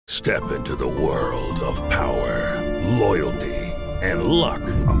Step into the world of power, loyalty, and luck.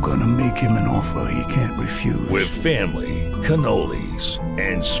 I'm gonna make him an offer he can't refuse. With family, cannolis,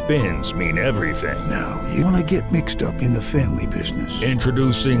 and spins mean everything. Now, you wanna get mixed up in the family business.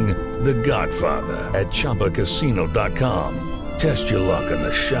 Introducing The Godfather at ChumbaCasino.com. Test your luck in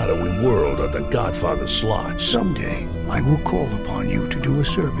the shadowy world of The Godfather slot. Someday, I will call upon you to do a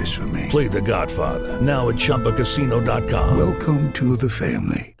service for me. Play The Godfather now at ChumbaCasino.com. Welcome to the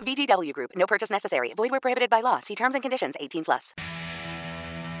family. VGW Group. No purchase necessary. Void where prohibited by law. See terms and conditions. 18+.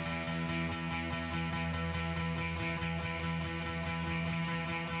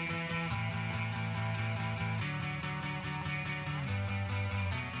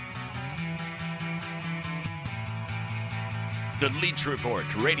 The Leach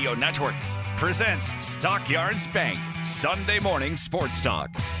Report Radio Network presents Stockyards Bank Sunday Morning Sports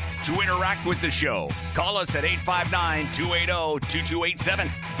Talk. To interact with the show, call us at 859-280-2287.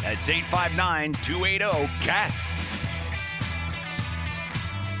 That's 859-280-CATS.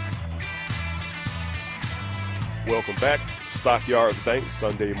 Welcome back to Stockyards Bank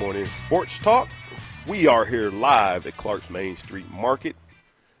Sunday Morning Sports Talk. We are here live at Clark's Main Street Market,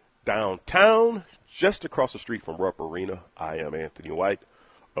 downtown, just across the street from Rupp Arena. I am Anthony White,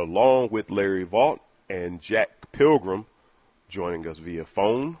 along with Larry Vaught and Jack Pilgrim, joining us via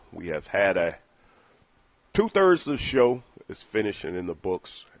phone. We have had two-thirds of the show is finishing in the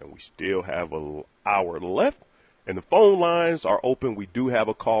books, and we still have an hour left, and the phone lines are open. We do have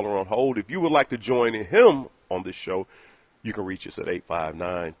a caller on hold. If you would like to join him on this show, you can reach us at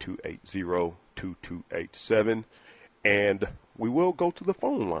 859-280-2287, and we will go to the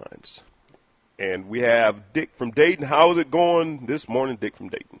phone lines. And we have Dick from Dayton. How is it going this morning, Dick from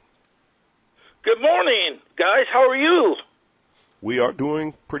Dayton? Good morning, guys. How are you? We are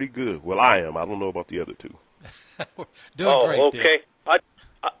doing pretty good. Well, I am. I don't know about the other two. Doing great, okay. Dick. I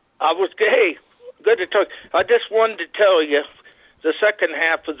was, hey, good to talk. I just wanted to tell you, the second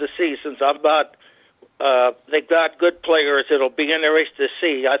half of the season's about, they got good players. It'll be interesting to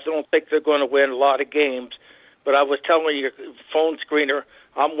see. I don't think they're going to win a lot of games. But I was telling your phone screener,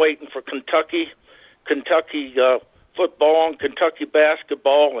 I'm waiting for Kentucky football and Kentucky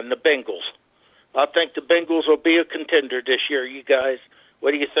basketball and the Bengals. I think the Bengals will be a contender this year, you guys.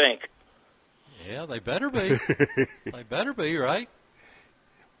 What do you think? Yeah, they better be. They better be, right?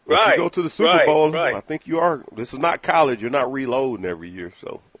 If you go to the Super Bowl, right. I think you are. This is not college. You're not reloading every year.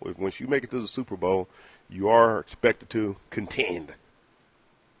 So once you make it to the Super Bowl, you are expected to contend.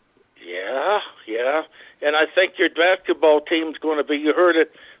 Yeah. And I think your basketball team's going to be, you heard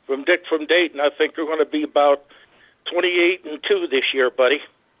it from Dick from Dayton, I think they're going to be about 28-2 this year, buddy.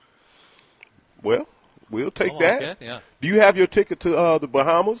 Well, we'll take that. Yeah. Do you have your ticket to the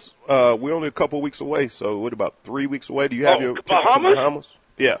Bahamas? We're only a couple of weeks away, so what, about 3 weeks away? Do you have your ticket to the Bahamas?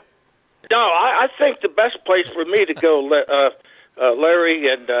 Yeah. No, I think the best place for me to go,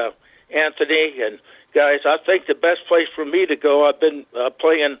 Larry and Anthony and guys, I think the best place for me to go, I've been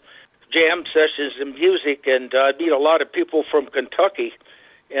playing jam sessions and music, and I meet a lot of people from Kentucky,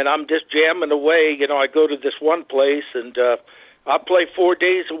 and I'm just jamming away. You know, I go to this one place, and I play 4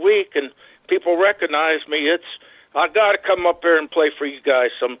 days a week, and people recognize me. I got to come up there and play for you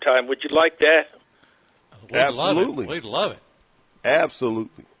guys sometime. Would you like that? Absolutely. We'd love it.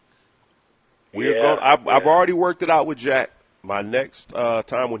 Absolutely. I've already worked it out with Jack. My next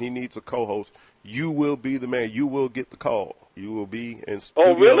time when he needs a co-host, you will be the man. You will get the call. You will be in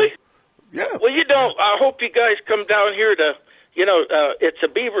studio. Oh, really? Yeah. Well, I hope you guys come down here to, it's a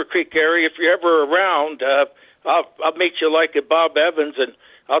Beaver Creek area. If you're ever around, I'll meet you like at Bob Evans, and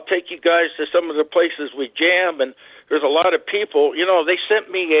I'll take you guys to some of the places we jam, and there's a lot of people. They sent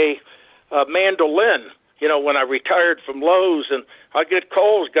me a mandolin, when I retired from Lowe's, and I get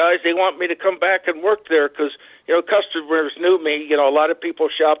calls, guys. They want me to come back and work there because, customers knew me. A lot of people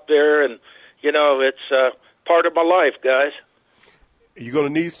shop there, and, it's part of my life, guys. You're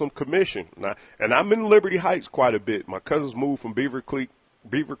going to need some commission. And I'm in Liberty Heights quite a bit. My cousins moved from Beaver Creek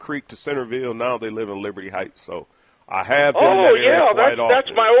to Centerville. Now they live in Liberty Heights. So I have been in that area quite often.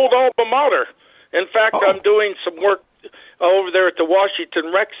 That's my old alma mater. In fact, I'm doing some work over there at the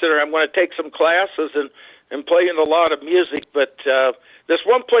Washington Rec Center. I'm going to take some classes and playing a lot of music. But this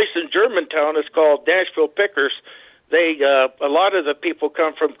one place in Germantown is called Nashville Pickers. A lot of the people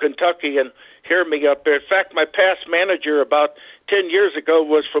come from Kentucky and hear me up there. In fact, my past manager about 10 years ago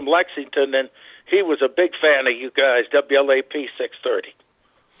was from Lexington, and he was a big fan of you guys, WLAP 630.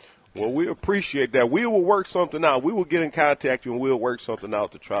 Well, we appreciate that. We will work something out. We will get in contact with you, and we'll work something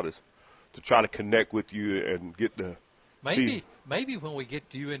out to try to connect with you and get the maybe when we get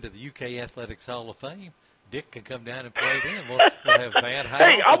you into the UK Athletics Hall of Fame, Dick can come down and play then. We'll have Van House.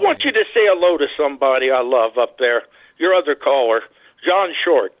 Hey, I want you to say hello to somebody I love up there. Your other caller, John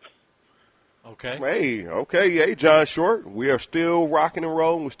Short. Okay. Hey, okay. Hey, John Short. We are still rocking and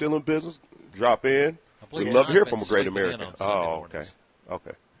rolling. We're still in business. Drop in. We'd love to hear from a great American. Oh, okay.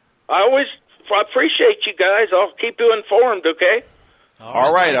 Okay. I appreciate you guys. I'll keep you informed, okay?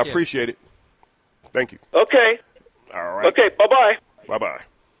 All right. I appreciate it. Thank you. Okay. All right. Okay, bye-bye. Bye-bye.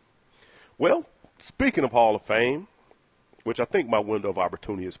 Well, speaking of Hall of Fame, which I think my window of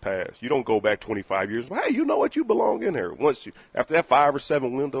opportunity has passed. You don't go back 25 years. Hey, you know what? You belong in here. After that 5 or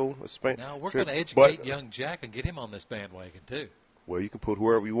 7 window span. Now, we're going to educate young Jack and get him on this bandwagon, too. Well, you can put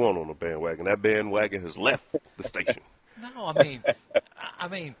whoever you want on the bandwagon. That bandwagon has left the station. No, I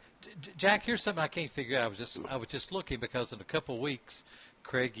mean, Jack, here's something I can't figure out. I was just looking because in a couple of weeks,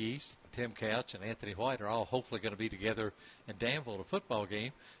 Craig Yeast, Tim Couch, and Anthony White are all hopefully going to be together in Danville at a football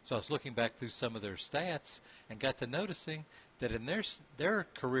game. So I was looking back through some of their stats and got to noticing that in their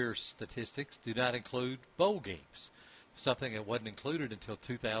career statistics do not include bowl games, something that wasn't included until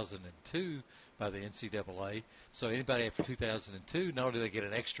 2002 by the NCAA. So anybody after 2002, not only do they get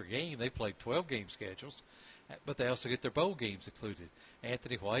an extra game, they played 12-game schedules, but they also get their bowl games included.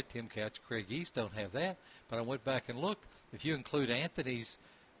 Anthony White, Tim Couch, Craig Yeast don't have that, but I went back and looked. If you include Anthony's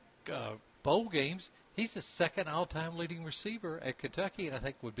bowl games, he's the second all-time leading receiver at Kentucky, and I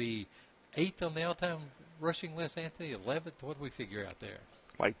think would be 8th on the all-time rushing list, Anthony, 11th. What do we figure out there?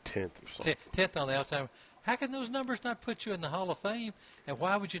 Like 10th or something. 10th on the all-time. How can those numbers not put you in the Hall of Fame, and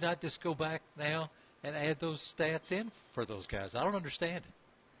why would you not just go back now and add those stats in for those guys? I don't understand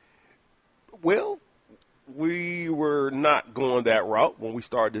it. Well, we were not going that route when we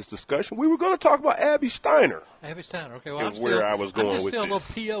started this discussion. We were going to talk about Abby Steiner. Abby Steiner, okay. Well, I'm still a little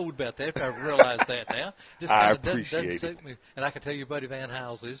PO'd about that. I realize that now. Just I appreciate it. Suit me. And I can tell you Buddy Van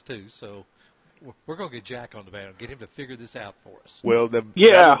Howes is too, so we're going to get Jack on the band and get him to figure this out for us. Well,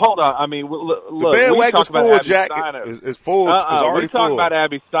 hold on. I mean, look, the bandwagon's full, Jack. It's full. It's already we talk full. about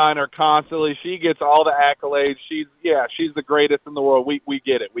Abby Steiner constantly. She gets all the accolades. She's the greatest in the world. We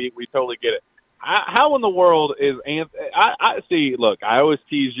get it. We totally get it. How in the world is Anthony? I see. Look, I always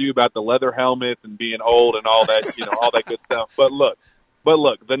tease you about the leather helmets and being old and all that, all that good stuff. But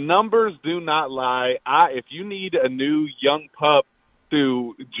look, the numbers do not lie. If you need a new young pup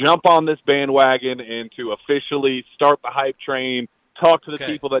to jump on this bandwagon and to officially start the hype train, talk to the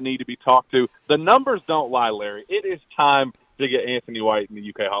people that need to be talked to, the numbers don't lie, Larry. It is time to get Anthony White in the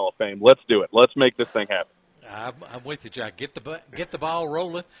UK Hall of Fame. Let's do it. Let's make this thing happen. I'm with you, Jack. Get the ball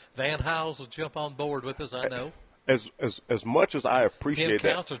rolling. Van Howes will jump on board with us, I know. As much as I appreciate Tim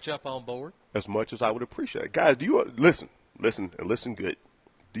that. Couch will jump on board. As much as I would appreciate it. Guys, do you listen good.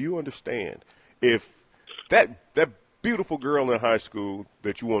 Do you understand if that beautiful girl in high school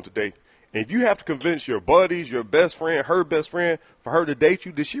that you want to date, and if you have to convince your buddies, your best friend, her best friend, for her to date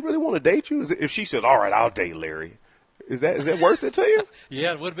you, does she really want to date you? If she says, all right, I'll date Larry, is that worth it to you?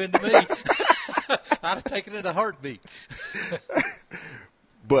 Yeah, it would have been to me. I'd have taken it in a heartbeat.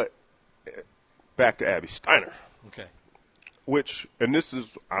 But back to Abby Steiner. Okay. Which, and this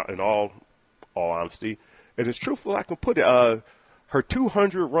is in all honesty, and as truthful I can put it, her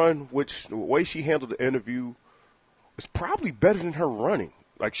 200 run, which the way she handled the interview, is probably better than her running.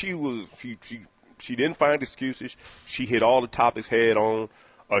 Like she didn't find excuses. She hit all the topics head on.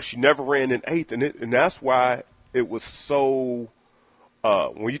 She never ran in 8th, and that's why it was so.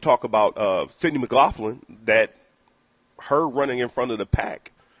 When you talk about Sydney McLaughlin, that her running in front of the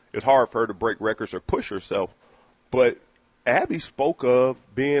pack, it's hard for her to break records or push herself. But Abby spoke of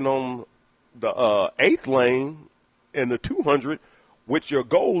being on the 8th lane in the 200, which your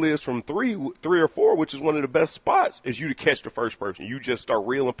goal is from three or four, which is one of the best spots, is you to catch the first person. You just start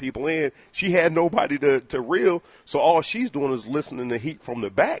reeling people in. She had nobody to reel, so all she's doing is listening to heat from the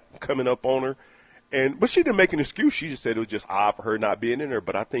back coming up on her. But she didn't make an excuse. She just said it was just odd for her not being in there.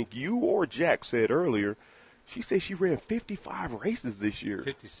 But I think you or Jack said earlier, she said she ran 55 races this year.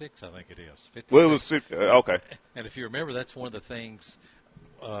 56, I think it is. 56. Well, it was 50, okay. And if you remember, that's one of the things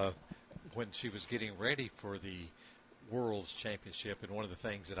when she was getting ready for the World's Championship, and one of the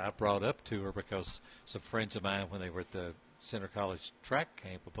things that I brought up to her because some friends of mine, when they were at the Center College track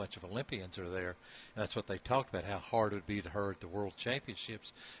camp, a bunch of Olympians are there, and that's what they talked about, how hard it would be to her at the World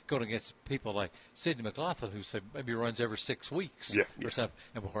Championships, going against people like Sydney McLaughlin, who said maybe runs every 6 weeks or something.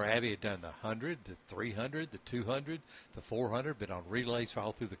 And where Abby had done the 100, the 300, the 200, the 400, been on relays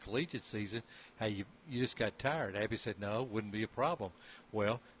all through the collegiate season, how you just got tired. Abby said, no, it wouldn't be a problem.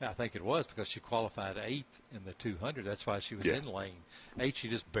 Well, I think it was because she qualified 8th in the 200. That's why she was in lane 8. She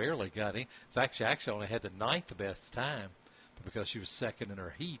just barely got in. In fact, she actually only had the 9th best time, because she was second in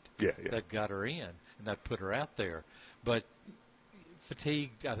her heat that got her in. and that put her out there. But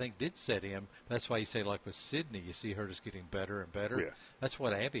fatigue, I think, did set in. That's why you say, like with Sydney, you see her just getting better and better. Yeah. That's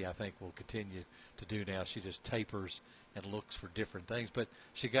what Abby, I think, will continue to do now. She just tapers and looks for different things. But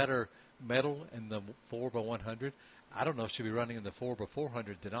she got her medal in the 4x100. I don't know if she'll be running in the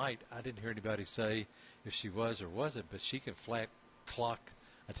 4x400 tonight. I didn't hear anybody say if she was or wasn't, but she can flat clock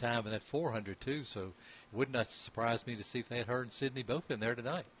a time in that 400 too. So it would not surprise me to see if they had her and Sydney both in there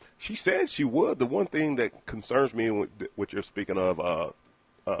tonight. She said she would. The one thing that concerns me with what you're speaking of,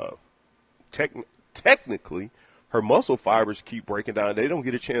 technically, her muscle fibers keep breaking down. They don't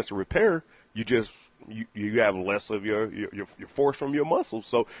get a chance to repair. You have less of your force from your muscles.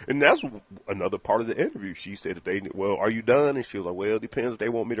 So, and that's another part of the interview. She said, are you done? And she was like, well, it depends if they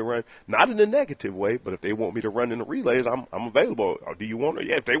want me to run. Not in a negative way, but if they want me to run in the relays, I'm available. Or do you want to?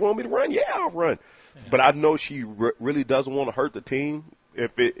 Yeah, if they want me to run, yeah, I'll run. Yeah. But I know she really doesn't want to hurt the team.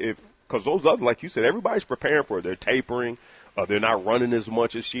 Because those others, like you said, everybody's preparing for it. They're tapering. They're not running as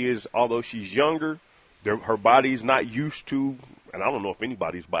much as she is. Although she's younger, her body's not used to. And I don't know if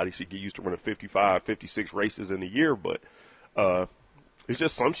anybody's body should get used to running 55, 56 races in a year, but it's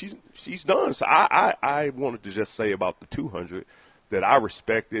just something she's done. So I wanted to just say about the 200 that I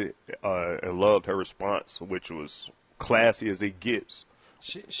respected and loved her response, which was classy as it gets.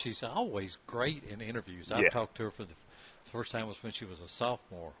 She's always great in interviews. I talked to her for the first time was when she was a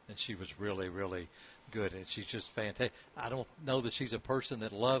sophomore, and she was really, really good, and she's just fantastic. I don't know that she's a person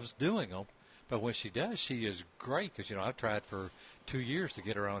that loves doing them. But when she does, she is great because, I've tried for 2 years to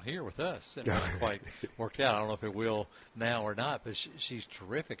get her on here with us, and it hasn't quite worked out. I don't know if it will now or not, but she's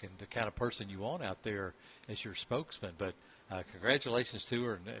terrific and the kind of person you want out there as your spokesman. But congratulations to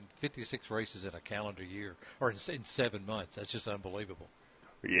her, and 56 races in a calendar year, or in 7 months. That's just unbelievable.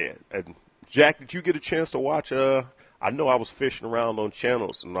 Yeah. And, Jack, did you get a chance to watch? I know I was fishing around on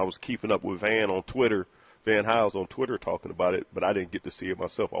channels, and I was keeping up with Van on Twitter. Van Hiles on Twitter talking about it, but I didn't get to see it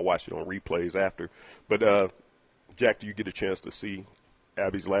myself. I watched it on replays after. But, Jack, do you get a chance to see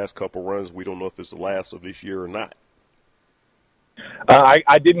Abby's last couple runs? We don't know if it's the last of this year or not.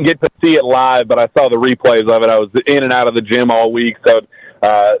 I didn't get to see it live, but I saw the replays of it. I was in and out of the gym all week, so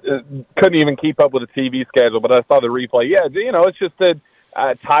couldn't even keep up with the TV schedule, but I saw the replay. Yeah, it's just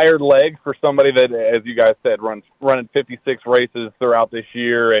a tired leg for somebody that, as you guys said, running 56 races throughout this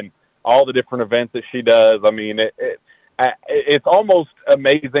year and all the different events that she does. I mean, it's almost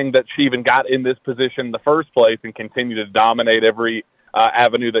amazing that she even got in this position in the first place and continued to dominate every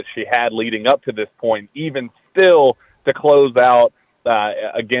avenue that she had leading up to this point, even still to close out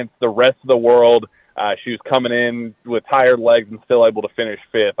against the rest of the world. She was coming in with tired legs and still able to finish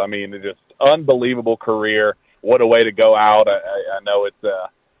fifth. I mean, just unbelievable career. What a way to go out. I know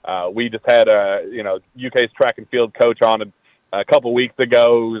it's we just had UK's track and field coach on a couple weeks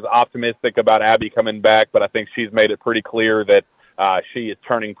ago who was optimistic about Abby coming back, but I think she's made it pretty clear that she is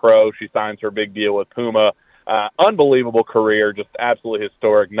turning pro. She signs her big deal with Puma. Unbelievable career, just absolutely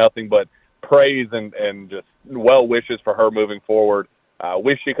historic. Nothing but praise and just well wishes for her moving forward.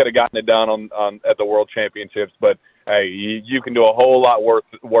 Wish she could have gotten it done on at the World Championships, but hey, you can do a whole lot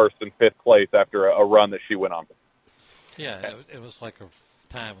worse than fifth place after a run that she went on. Yeah, it was like her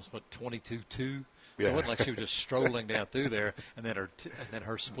time was 22.2. So it wasn't like she was just strolling down through there, and then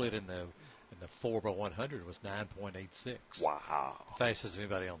her split in the 4x100 was 9.86. Wow, fastest of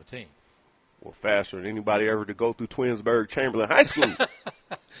anybody on the team. Well, faster than anybody ever to go through Twinsburg Chamberlain High School.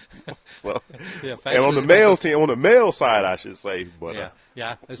 So, and on the male side, I should say. But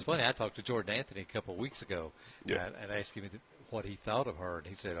yeah, it's funny. I talked to Jordan Anthony a couple of weeks ago, and asked him what he thought of her, and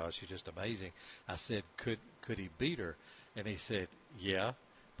he said, "Oh, she's just amazing." I said, "Could he beat her?" And he said, "Yeah."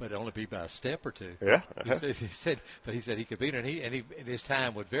 But only be by a step or two. Yeah. He said he could beat her, and his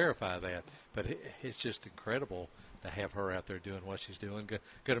time would verify that. But it's just incredible to have her out there doing what she's doing.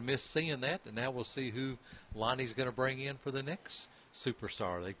 Going to miss seeing that, and now we'll see who Lonnie's going to bring in for the next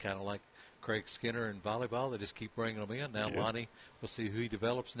superstar. They kind of like Craig Skinner in volleyball. They just keep bringing them in. Now Lonnie, we'll see who he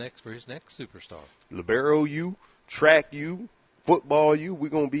develops next for his next superstar. Libero U, track U, football U, we're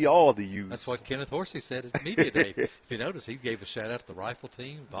going to be all the U's. That's what Kenneth Horsey said at Media Day. If you notice, he gave a shout-out to the rifle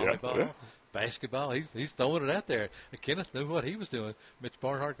team, volleyball, basketball. He's throwing it out there. And Kenneth knew what he was doing. Mitch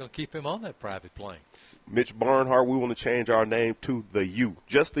Barnhart going to keep him on that private plane. Mitch Barnhart, we want to change our name to the U.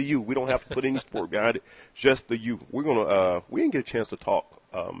 Just the U. We don't have to put any sport behind it. Just the U. We're going to we didn't get a chance to talk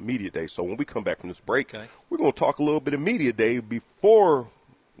Media Day. So when we come back from this break, we're going to talk a little bit of Media Day before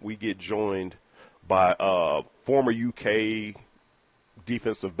we get joined by former UK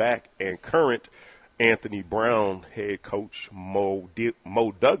defensive back and current Anthony Brown head coach Mo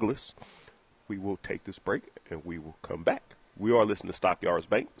Douglas. We will take this break and we will come back. We are listening to Stockyards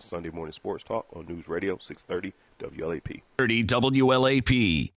Bank, Sunday Morning Sports Talk on News Radio 630 WLAP. 30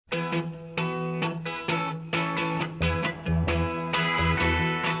 WLAP.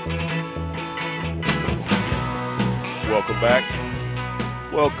 Welcome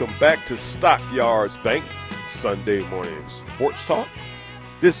back. Welcome back to Stockyards Bank, Sunday Morning Sports Talk.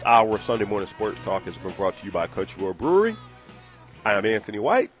 This hour of Sunday Morning Sports Talk has been brought to you by Country Road Brewery. I am Anthony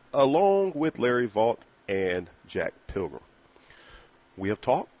White, along with Larry Vaught and Jack Pilgrim. We have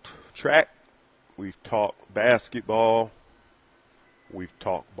talked track, we've talked basketball, we've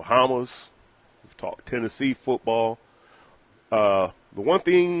talked Bahamas, we've talked Tennessee football. The one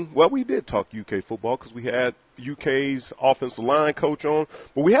thing, well, we did talk UK football because we had UK's offensive line coach on,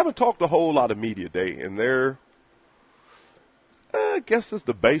 but we haven't talked a whole lot of media day, and there, I guess it's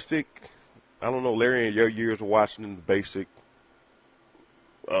the basic, I don't know, Larry, in your years of watching the basic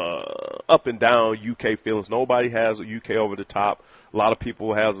up and down UK feelings. Nobody has a UK over the top. A lot of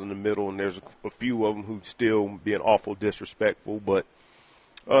people has in the middle, and there's a few of them who still being awful disrespectful. But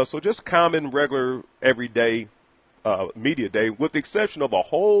so just common, regular, everyday media day, with the exception of a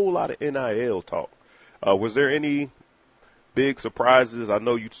whole lot of NIL talk. Was there any big surprises? I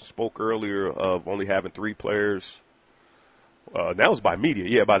know you spoke earlier of only having 3 players. That was by media.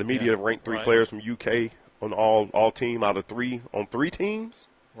 Yeah, by the media, ranked 3 players from UK on all team out of 3 on 3 teams.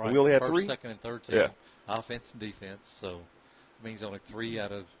 Right. And we only had First, 3? second, and third team, offense and defense. So it means only 3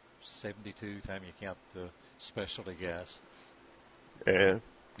 out of 72 time you count the specialty guys. And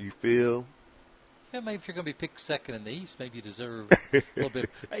you feel? Yeah, maybe if you're going to be picked second in the East, maybe you deserve a little bit.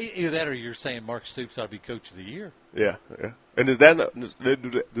 Either that or you're saying Mark Stoops ought to be Coach of the Year. Yeah. And is that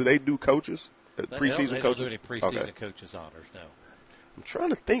do they do coaches? Preseason they coaches? Don't do any preseason coaches honors, no. I'm trying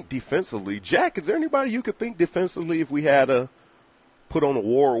to think defensively. Jack, is there anybody you could think defensively if we had to put on a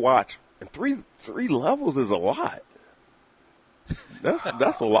war watch? And three levels is a lot.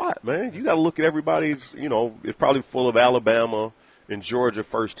 That's a lot, man. You got to look at everybody's, it's probably full of Alabama and Georgia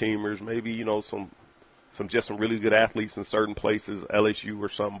first teamers, maybe, some really good athletes in certain places, LSU or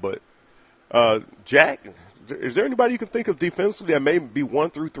something. But, Jack, is there anybody you can think of defensively that may be 1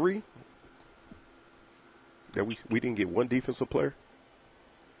 through 3? That we didn't get one defensive player?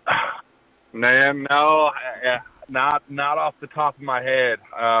 Man, no, not off the top of my head.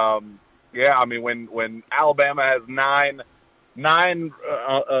 I mean, when Alabama has nine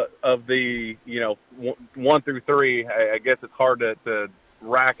of the 1 through 3, I guess it's hard to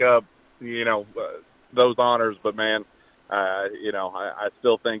rack up those honors. But man, I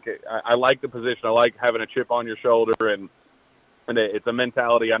still think I like the position. I like having a chip on your shoulder, and it's a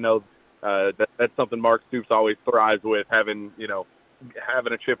mentality. I know that's something Mark Stoops always thrives with, having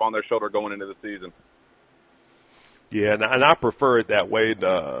a chip on their shoulder going into the season. Yeah, and I prefer it that way.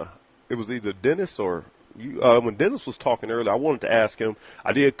 It was either Dennis or you. When Dennis was talking earlier, I wanted to ask him.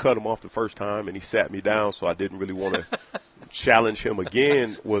 I did cut him off the first time, and he sat me down, so I didn't really want to challenge him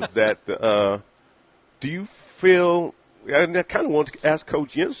again. Was that do you feel? And I kind of wanted to ask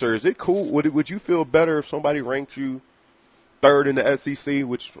Coach Yenser, is it cool? Would you feel better if somebody ranked you 3rd in the SEC,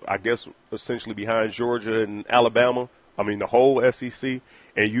 which I guess essentially behind Georgia and Alabama? I mean, the whole SEC,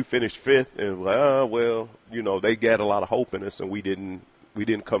 and you finished 5th, and they got a lot of hope in us, and we didn't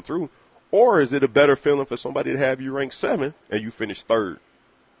come through. Or is it a better feeling for somebody to have you ranked 7th and you finish 3rd?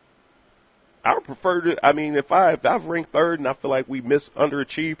 I would prefer to. I mean, if I've ranked 3rd and I feel like we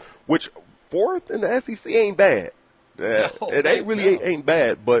underachieved, which 4th in the SEC ain't bad. It ain't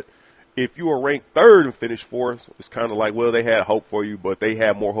bad. But if you were ranked 3rd and finished 4th, it's kind of like, well, they had hope for you, but they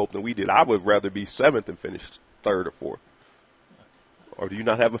had more hope than we did. I would rather be 7th and finish 3rd or 4th. Or do you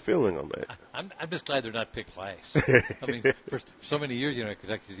not have a feeling on that? I'm just glad they're not picked last. I mean, for so many years,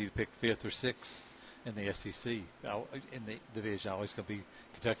 Kentucky's either picked 5th or 6th in the SEC. In the division, always going to be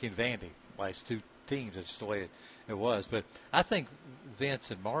Kentucky and Vandy. Last 2 teams, that's just the way it was. But I think Vince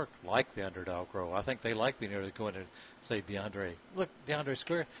and Mark like the underdog role. I think they like being able to go in and say, DeAndre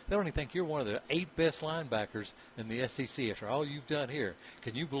Square, they don't even think you're one of the 8 best linebackers in the SEC after all you've done here.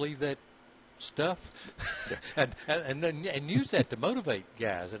 Can you believe that stuff? and use that to motivate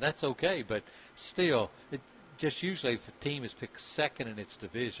guys, and that's okay. But still, just usually if a team is picked 2nd in its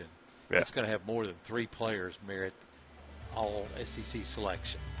division, it's going to have more than 3 players merit all SEC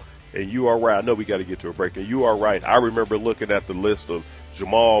selection. And you are right. I know we got to get to a break. And you are right. I remember looking at the list of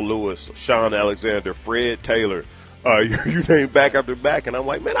Jamal Lewis, Sean Alexander, Fred Taylor. You named back after back. And I'm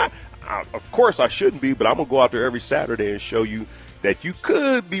like, man, I of course I shouldn't be, but I'm going to go out there every Saturday and show you that you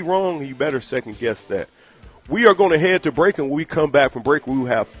could be wrong, and you better second guess that. We are going to head to break, and when we come back from break, we will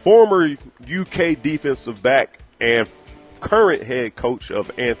have former UK defensive back and current head coach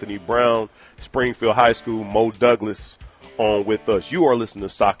of Anthony Brown, Springfield High School, Mo Douglas, on with us. You are listening to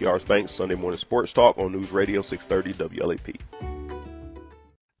Stockyards Bank Sunday Morning Sports Talk on News Radio 630 WLAP.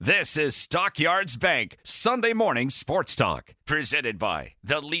 This is Stockyards Bank Sunday Morning Sports Talk, presented by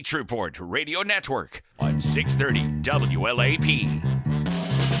the Leach Report Radio Network on 630 WLAP.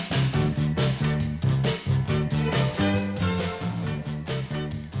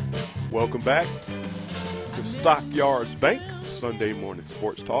 Welcome back to Stockyards Bank Sunday Morning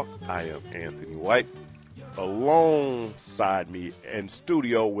Sports Talk. I am Anthony White. Alongside me in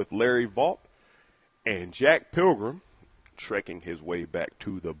studio with Larry Vaught and Jack Pilgrim, trekking his way back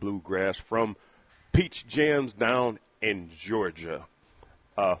to the Bluegrass from Peach Jams down in Georgia.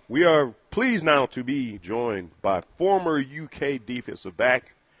 We are pleased now to be joined by former UK defensive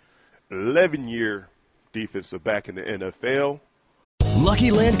back, 11-year defensive back in the NFL.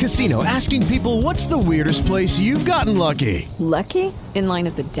 Lucky Land Casino, asking people, what's the weirdest place you've gotten lucky? Lucky? In line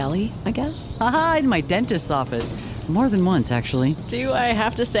at the deli, I guess? Aha, in my dentist's office. More than once, actually. Do I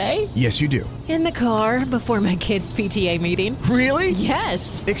have to say? Yes, you do. In the car before my kids' PTA meeting. Really?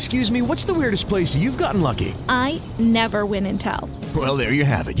 Yes. Excuse me, what's the weirdest place you've gotten lucky? I never win and tell. Well, there you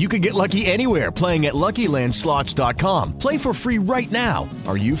have it. You can get lucky anywhere, playing at LuckyLandSlots.com. Play for free right now.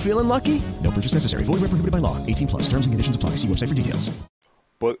 Are you feeling lucky? No purchase necessary. Void where prohibited by law. 18+. Terms and conditions apply. See website for details.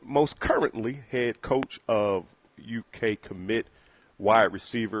 But most currently, head coach of UK commit wide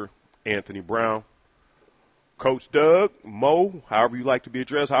receiver Anthony Brown. Coach Doug, Mo, however you like to be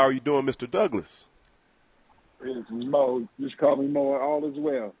addressed, how are you doing, Mr. Douglas? It's Mo. Just call me Mo. All is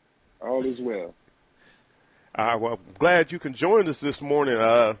well. All is well. Well, I'm glad you can join us this morning.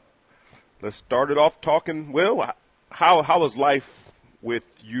 Let's start it off talking. Well, how is life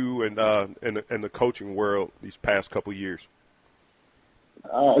with you and in the coaching world these past couple years?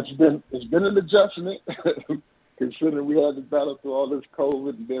 It's been an adjustment, considering we had to battle through all this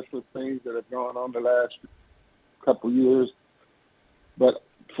COVID and different things that have gone on the last couple years. But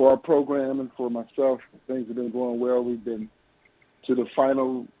for our program and for myself, things have been going well. We've been to the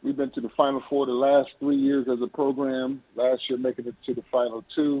Final Four the last 3 years as a program. Last year, making it to the Final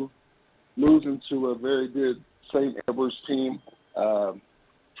Two, losing to a very good St. Edwards team,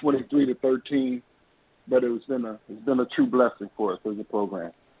 23-13. But it's been a true blessing for us as a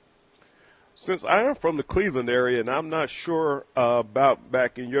program. Since I am from the Cleveland area, and I'm not sure about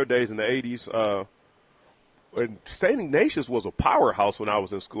back in your days in the 80s, when St. Ignatius was a powerhouse when I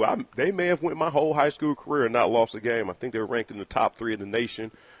was in school. They may have went my whole high school career and not lost a game. I think they were ranked in the top 3 in the nation.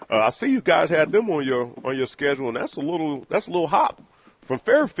 I see you guys had them on your schedule, and that's a little hop from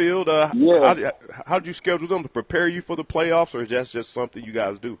Fairfield. Yeah. How did you schedule them to prepare you for the playoffs, or is that just something you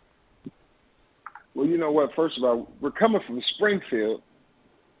guys do? Well, you know what? First of all, we're coming from Springfield,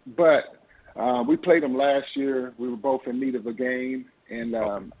 but we played them last year. We were both in need of a game, and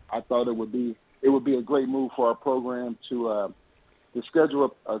I thought it would be a great move for our program to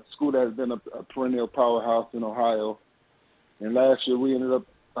schedule a school that has been a perennial powerhouse in Ohio. And last year we ended up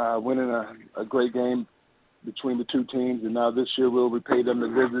winning a great game between the two teams, and now this year we'll repay them the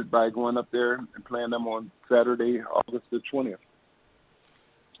visit by going up there and playing them on Saturday, August the 20th.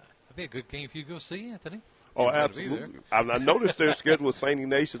 That'd be a good game if you go see, Anthony. Oh, absolutely. I noticed their schedule with St.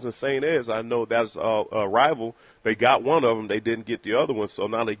 Ignatius and St. Ed's. I know that's a rival. They got one of them. They didn't get the other one, so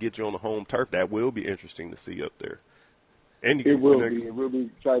now they get you on the home turf. That will be interesting to see up there. And it will be. We'll be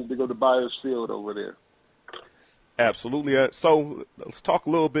excited to go to Byers Field over there. Absolutely. So let's talk a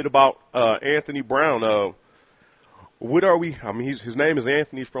little bit about Anthony Brown. What are we? I mean, his name is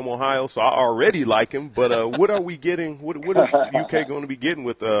Anthony. He's from Ohio, so I already like him. But what are we getting? What is UK going to be getting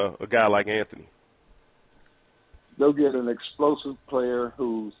with a guy like Anthony? They'll get an explosive player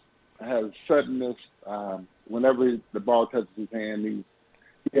who has suddenness. Whenever the ball touches his hand, he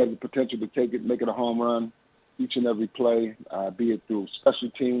has the potential to take it, make it a home run each and every play, be it through special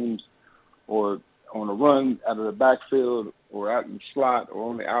teams or on a run out of the backfield or out in the slot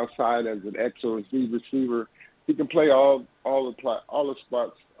or on the outside as an X or a Z receiver. He can play all the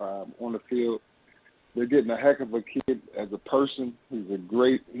spots on the field. They're getting a heck of a kid as a person. He's a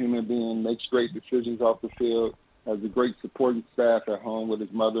great human being, makes great decisions off the field, has a great supporting staff at home with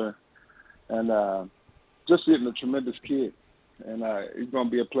his mother, and just getting a tremendous kid. And it's going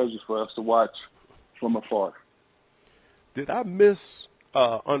to be a pleasure for us to watch from afar. Did I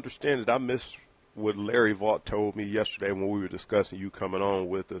understand it? I missed what Larry Vaught told me yesterday when we were discussing you coming on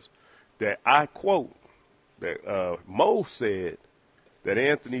with us, that I quote, that Mo said that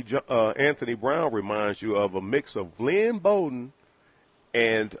Anthony Brown reminds you of a mix of Lynn Bowden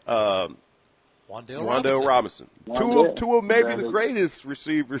and Wan'Dale Robinson. Two of maybe the greatest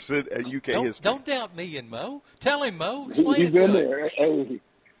receivers at UK history. Don't doubt me and Mo. Tell him, Mo. Explain He's it to in him. there. Hey,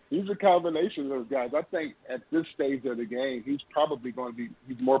 he's a combination of those guys. I think at this stage of the game, he's probably going to be –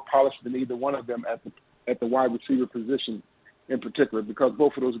 he's more polished than either one of them at the wide receiver position in particular, because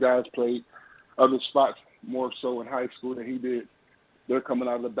both of those guys played other spots more so in high school than he did. They're coming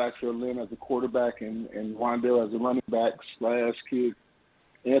out of the backfield, Lynn as a quarterback and Wan'Dale as a running back / kid.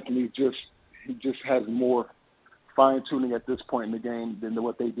 Anthony he just has more fine-tuning at this point in the game than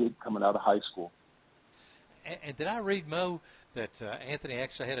what they did coming out of high school. And did I read, Mo, that Anthony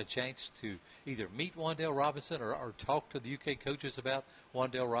actually had a chance to either meet Wan'Dale Robinson or talk to the UK coaches about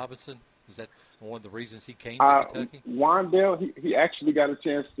Wan'Dale Robinson? Is that one of the reasons he came to Kentucky? Wan'Dale, he actually got a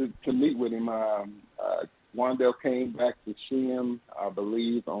chance to meet with him. Wan'Dale came back to see him, I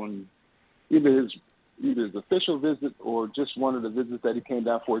believe, on either his official visit or just one of the visits that he came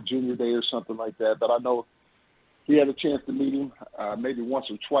down for a junior day or something like that. But I know he had a chance to meet him maybe once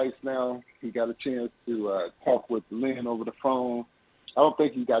or twice now. He got a chance to talk with Lynn over the phone. I don't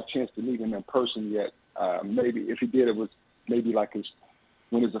think he got a chance to meet him in person yet. Maybe if he did, it was maybe like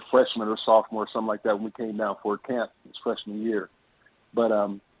when he was a freshman or sophomore or something like that when we came down for a camp his freshman year. But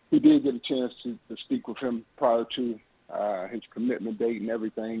he did get a chance to speak with him prior to his commitment date and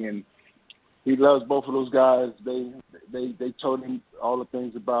everything. And he loves both of those guys. They told him all the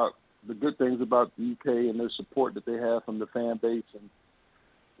things about the good things about the UK and their support that they have from the fan base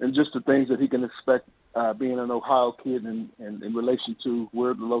and just the things that he can expect being an Ohio kid and in relation to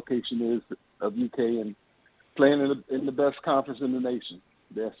where the location is of UK and playing in the best conference in the nation,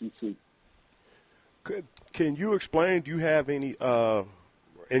 the SEC. Can you explain, do you have any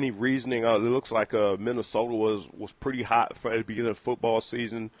reasoning? It looks like Minnesota was pretty hot for the beginning of the football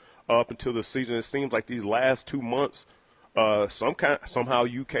season up until the season. It seems like these last 2 months, somehow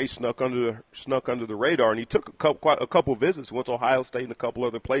UK snuck under the radar, and he took quite a couple visits. Went to Ohio State and a couple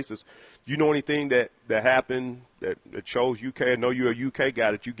other places. Do you know anything that happened that shows UK? I know you're a UK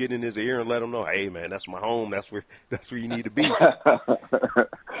guy, that you get in his ear and let him know, hey man, that's my home. That's where you need to be.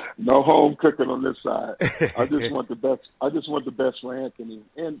 No home cooking on this side. I just want the best. I just want the best for Anthony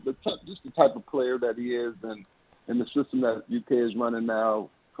and just the type of player that he is, and the system that UK is running now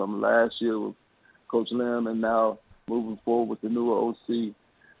from last year with Coach Lim and now moving forward with the newer OC.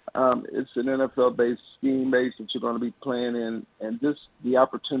 It's an NFL-based scheme base that you're going to be playing in, and just the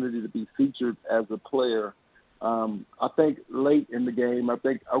opportunity to be featured as a player. I think late in the game, I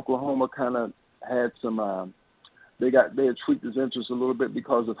think Oklahoma kind of had some. They had tweaked his interest a little bit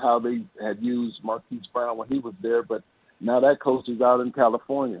because of how they had used Marquise Brown when he was there, but now that coach is out in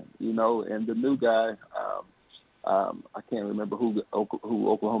California, and the new guy. I can't remember who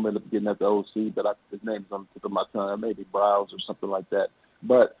Oklahoma ended up getting at the OC, but his name's on the tip of my tongue. Maybe Browse or something like that.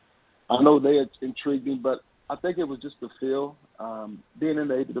 But I know they had intrigued me, but I think it was just the feel, being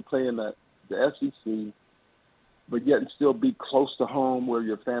able to play in the SEC, but yet and still be close to home where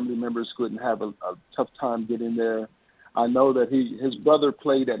your family members couldn't have a tough time getting there. I know that his brother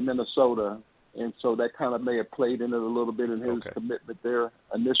played at Minnesota, and so that kind of may have played in it a little bit in his commitment there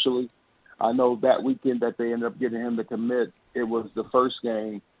initially. I know that weekend that they ended up getting him to commit, it was the first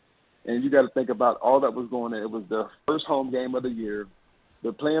game. And you got to think about all that was going on. It was the first home game of the year.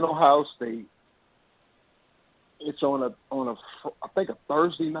 They're playing Ohio State. It's on I think a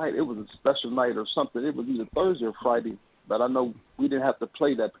Thursday night. It was a special night or something. It was either Thursday or Friday, but I know we didn't have to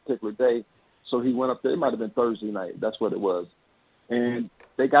play that particular day. So he went up there. It might have been Thursday night. That's what it was. And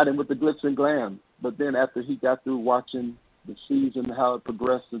they got him with the glitz and glam. But then after he got through watching the season, how it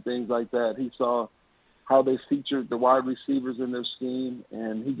progressed and things like that, he saw how they featured the wide receivers in their scheme,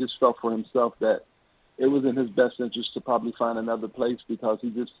 and he just felt for himself that it was in his best interest to probably find another place because he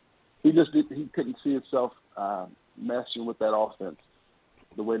couldn't see himself messing with that offense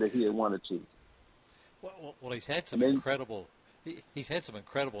the way that he had wanted to. Well, he's had some incredible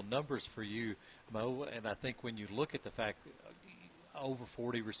numbers for you, Mo, and I think when you look at the fact that over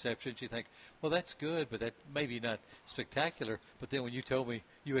 40 receptions, you think, well, that's good, but that maybe not spectacular. But then when you told me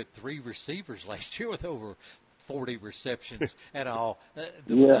you had 3 receivers last year with over 40 receptions and all,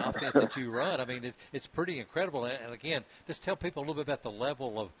 the offense that you run, I mean, it's pretty incredible. And again, just tell people a little bit about the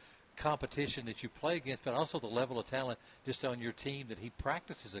level of competition that you play against, but also the level of talent just on your team that he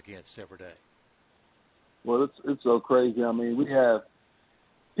practices against every day. Well, it's so crazy. I mean, we have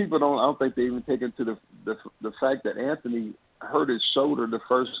people I don't think they even take into the fact that Anthony hurt his shoulder the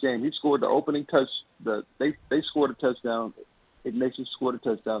first game. He scored the opening touch. They scored a touchdown. Ignatius scored a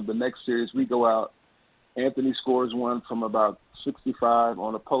touchdown. The next series, we go out. Anthony scores one from about 65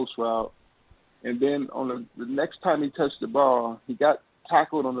 on a post route. And then on the next time he touched the ball, he got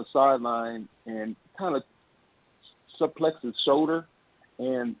tackled on the sideline and kind of subplexed his shoulder.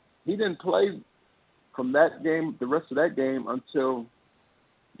 And he didn't play from that game, the rest of that game, until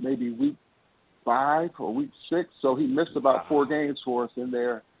maybe week 5 or week 6. So he missed about 4 games for us in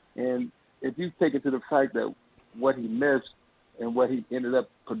there. And if you take it to the fact that what he missed and what he ended up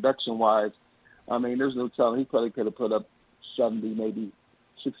production-wise, I mean, there's no telling. He probably could have put up 70, maybe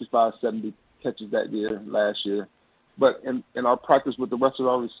 65, 70 catches last year. But in our practice with the rest of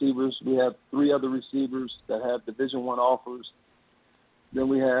our receivers, we have 3 other receivers that have Division I offers. Then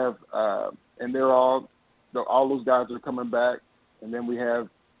we have, and all those guys are coming back. And then we have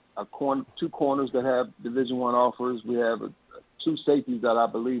 2 corners that have Division I offers. We have 2 safeties that I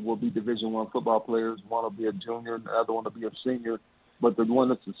believe will be Division I football players. One will be a junior, and the other one will be a senior. But the one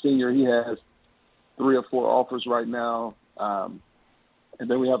that's a senior, he has 3 or 4 offers right now. And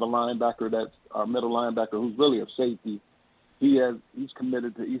then we have a linebacker that's our middle linebacker who's really a safety. He's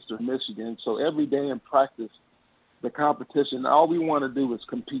committed to Eastern Michigan. So every day in practice, the competition, all we want to do is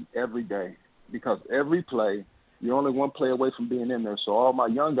compete every day because every play, you're only one play away from being in there. So all my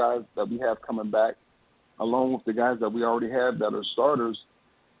young guys that we have coming back, along with the guys that we already have that are starters,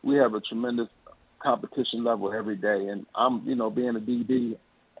 we have a tremendous competition level every day. And I'm, being a DB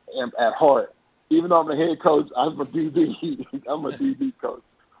at heart, even though I'm the head coach, I'm a DB. I'm a DB coach.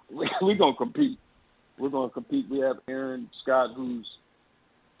 We're going to compete. We're going to compete. We have Aaron Scott, who's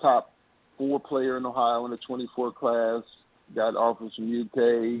top 4 player in Ohio in the 24 class, got offers from UK.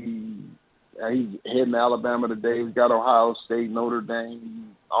 He's heading to Alabama today. We've got Ohio State, Notre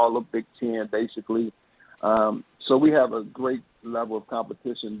Dame, all of Big Ten, basically. So we have a great level of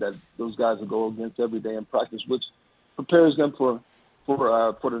competition that those guys will go against every day in practice, which prepares them for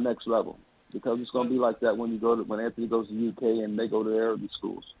the next level. Because it's going to be like that when Anthony goes to UK and they go to their other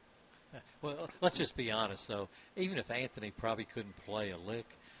schools. Well, let's just be honest, though. Even if Anthony probably couldn't play a lick,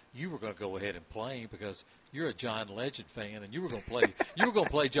 you were going to go ahead and play him because you're a John Legend fan, and you were going to play. You were going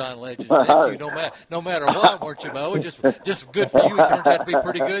to play John Legend's nephew, no matter what, weren't you, Mo? Just good for you. It turns out to be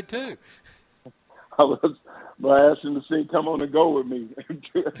pretty good too. I asked him to see come on and go with me.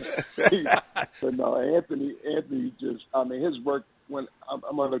 But no, Anthony just, his work. When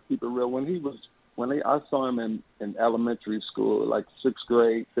I'm going to keep it real, I saw him in elementary school, like 6th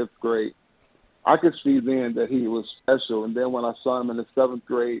grade, 5th grade, I could see then that he was special. And then when I saw him in the 7th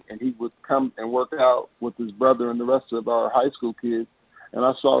grade and he would come and work out with his brother and the rest of our high school kids, and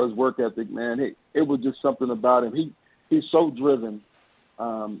I saw his work ethic, man, it was just something about him. He's so driven.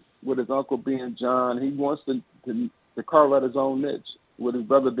 With his uncle being John, he wants to carve out his own niche. With his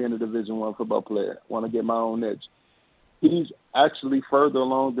brother being a Division I football player, want to get my own niche. He's actually further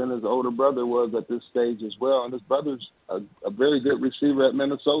along than his older brother was at this stage as well. And his brother's a very good receiver at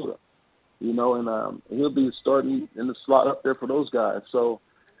Minnesota, and he'll be starting in the slot up there for those guys. So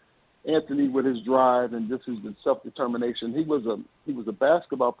Anthony, with his drive and just his self-determination, he was a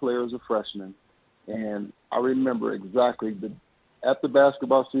basketball player as a freshman. And I remember exactly after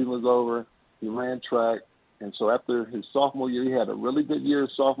basketball season was over, he ran track. And so after his sophomore year, he had a really good year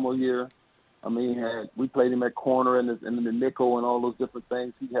his sophomore year. We played him at corner and in the nickel and all those different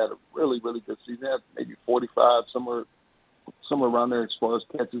things. He had a really, really good season. He had maybe 45, somewhere around there as far as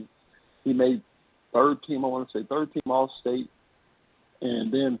catches. He made third team All-State.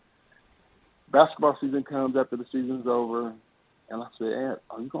 And then basketball season comes after the season's over. And I said, Ant,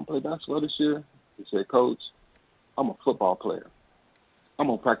 are you going to play basketball this year? He said, Coach, I'm a football player. I'm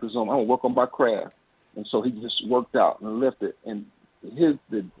going to practice I'm going to work on my craft. And so he just worked out and lifted. And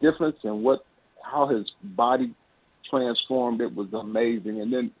the difference in how his body transformed, it was amazing.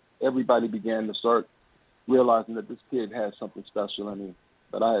 And then everybody began to start realizing that this kid had something special in him.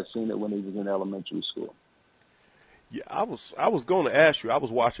 But I had seen it when he was in elementary school. Yeah, I was going to ask you. I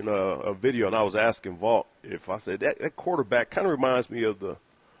was watching a video and I was asking Vaught if I said that quarterback kind of reminds me of the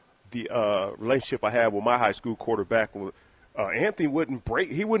relationship I had with my high school quarterback. Anthony wouldn't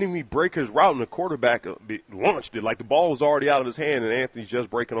even break his route, and the quarterback launched it like the ball was already out of his hand, and Anthony's just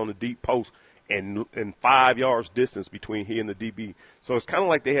breaking on the deep post and 5 yards distance between he and the DB. So it's kind of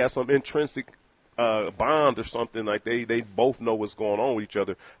like they have some intrinsic bond or something, like they both know what's going on with each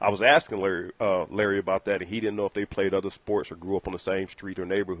other. I was asking Larry about that, and he didn't know if they played other sports or grew up on the same street or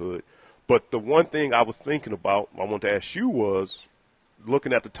neighborhood. But the one thing I was thinking about, I wanted to ask you, was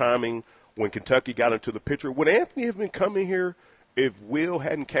looking at the timing when Kentucky got into the picture. Would Anthony have been coming here if Will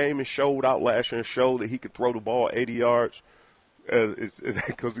hadn't came and showed out last year and showed that he could throw the ball 80 yards?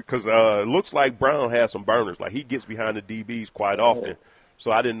 Because it looks like Brown has some burners. Like, he gets behind the DBs quite often.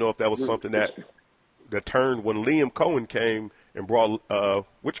 So I didn't know if that was something that turned when Liam Cohen came and brought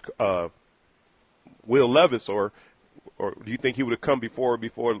Will Levis, or do you think he would have come before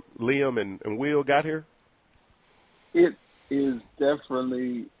Liam and Will got here? It is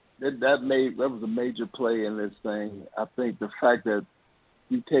definitely that was a major play in this thing. I think the fact that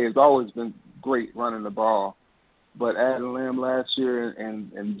UK has always been great running the ball. But adding Lamb last year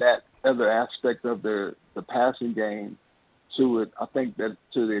and that other aspect of the passing game to it, I think that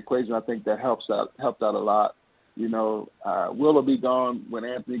to the equation, I think that helped out a lot. You know, Will be gone when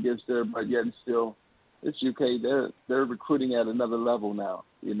Anthony gets there, but yet and still, it's UK. They're recruiting at another level now.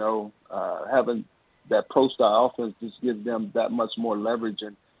 You know, having that pro-style offense just gives them that much more leverage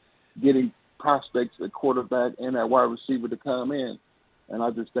and getting prospects at quarterback and at wide receiver to come in. And I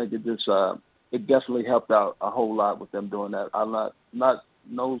just think it definitely helped out a whole lot with them doing that. I'm not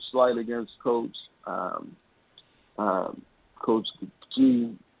no slight against Coach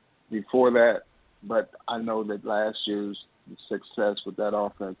G before that, but I know that last year's success with that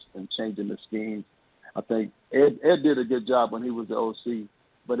offense and changing the scheme, I think Ed did a good job when he was the OC,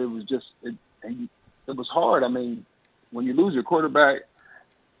 but it was just it was hard. I mean, when you lose your quarterback,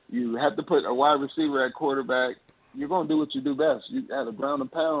 you have to put a wide receiver at quarterback. You're going to do what you do best. You had a ground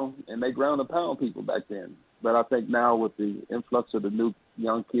and pound, and they ground and pound people back then. But I think now with the influx of the new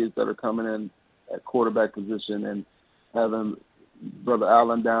young kids that are coming in at quarterback position and having Brother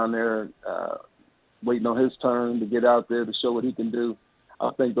Allen down there waiting on his turn to get out there to show what he can do,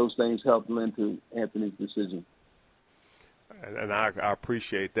 I think those things helped lend to Anthony's decision. And I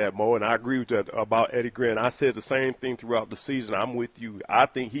appreciate that, Mo, and I agree with that about Eddie Gran. I said the same thing throughout the season. I'm with you. I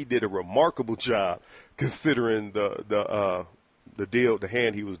think he did a remarkable job considering the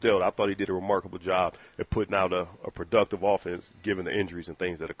hand he was dealt. I thought he did a remarkable job at putting out a productive offense given the injuries and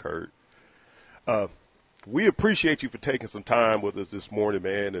things that occurred. We appreciate you for taking some time with us this morning,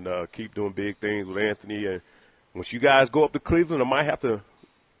 man, and keep doing big things with Anthony. And once you guys go up to Cleveland, I might have to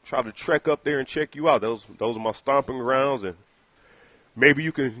try to trek up there and check you out. Those are my stomping grounds, and maybe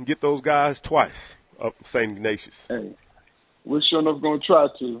you can get those guys twice up St. Ignatius. Hey, we're sure enough going to try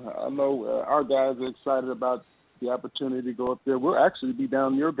to. I know our guys are excited about the opportunity to go up there. We'll actually be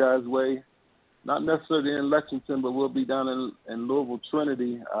down your guys' way, not necessarily in Lexington, but we'll be down in Louisville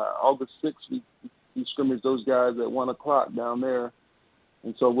Trinity. August 6th, we scrimmage those guys at 1 o'clock down there.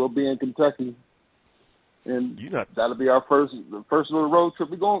 And so we'll be in Kentucky. And that'll be our first little road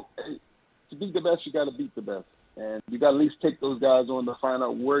trip. We're going to beat the best. You got to beat the best, and you got to at least take those guys on to find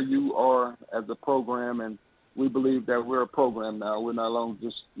out where you are as a program. And we believe that we're a program now. We're no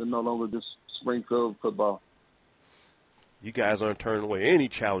longer just Springfield football. You guys aren't turning away any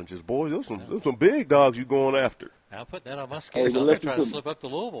challenges, boys. Those some big dogs you going after. I'll put that on my schedule. I'm trying to slip up to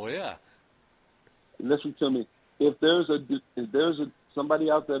Louisville. Yeah. Listen to me. If there's somebody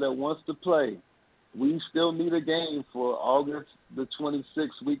out there that wants to play, we still need a game for August the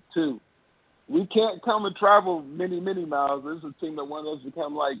 26th, week 2. We can't come and travel many miles. This is a team that wanted us to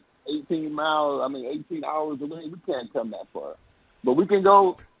come like 18 hours away. We can't come that far. But we can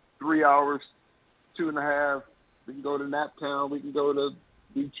go 3 hours, 2.5. We can go to Naptown. We can go to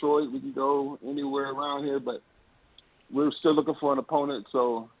Detroit. We can go anywhere around here. But we're still looking for an opponent,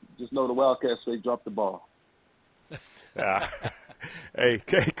 so just know the Wildcats, they dropped the ball. Hey,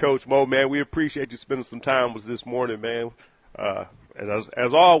 Coach Mo, man, we appreciate you spending some time with us this morning, man. And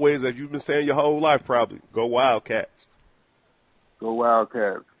as always, as you've been saying your whole life probably, go Wildcats. Go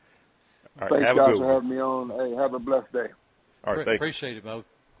Wildcats. All right, thanks, guys, for having me on. Hey, have a blessed day. All right, thank you. Appreciate it, Mo.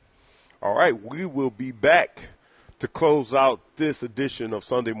 All right, we will be back to close out this edition of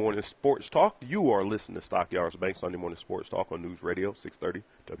Sunday Morning Sports Talk. You are listening to Stockyards Bank Sunday Morning Sports Talk on News Radio 630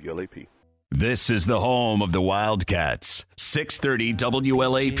 WLAP. This is the home of the Wildcats, 630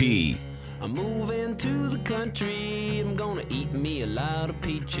 WLAP. I'm moving to the country, I'm gonna eat me a lot of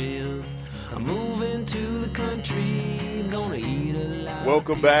peaches. I'm moving to the country, I'm gonna eat a lot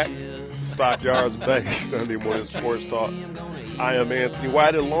Welcome of back, peaches. Stockyards Bank Sunday Morning Sports Talk. I am Anthony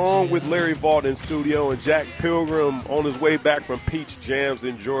White, along with Larry Vaught in studio and Jack Pilgrim on his way back from Peach Jams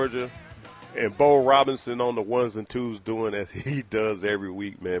in Georgia. And Bo Robinson on the ones and twos doing as he does every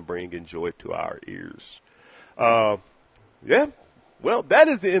week, man, bringing joy to our ears. Well, that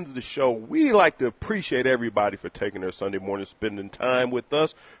is the end of the show. We like to appreciate everybody for taking their Sunday morning, spending time with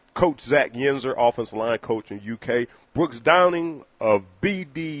us. Coach Zach Yenser, offensive line coach in UK. Brooks Downing of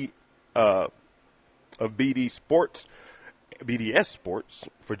BDS Sports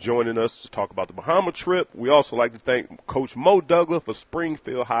for joining us to talk about the Bahama trip. We also like to thank Coach Mo Douglas for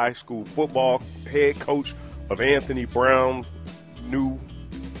Springfield High School football, head coach of Anthony Brown, new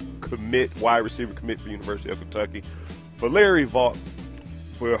wide receiver commit for the University of Kentucky. For Larry Vaught,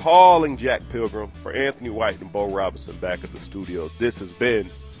 for hauling Jack Pilgrim, for Anthony White and Bo Robinson back at the studio. This has been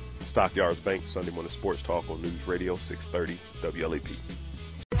Stockyards Bank Sunday Morning Sports Talk on News Radio 630 WLAP.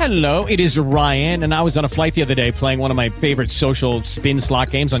 Hello, it is Ryan, and I was on a flight the other day playing one of my favorite social spin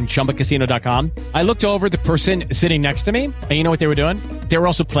slot games on ChumbaCasino.com. I looked over at the person sitting next to me, and you know what they were doing? They were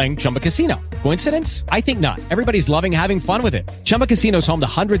also playing Chumba Casino. Coincidence? I think not. Everybody's loving having fun with it. Chumba Casino is home to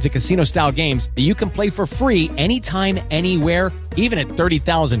hundreds of casino-style games that you can play for free anytime, anywhere, even at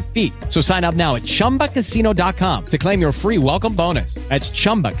 30,000 feet. So sign up now at ChumbaCasino.com to claim your free welcome bonus. That's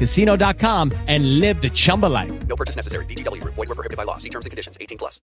ChumbaCasino.com and live the Chumba life. No purchase necessary. VGW. Void where prohibited by law. See terms and conditions. 18+.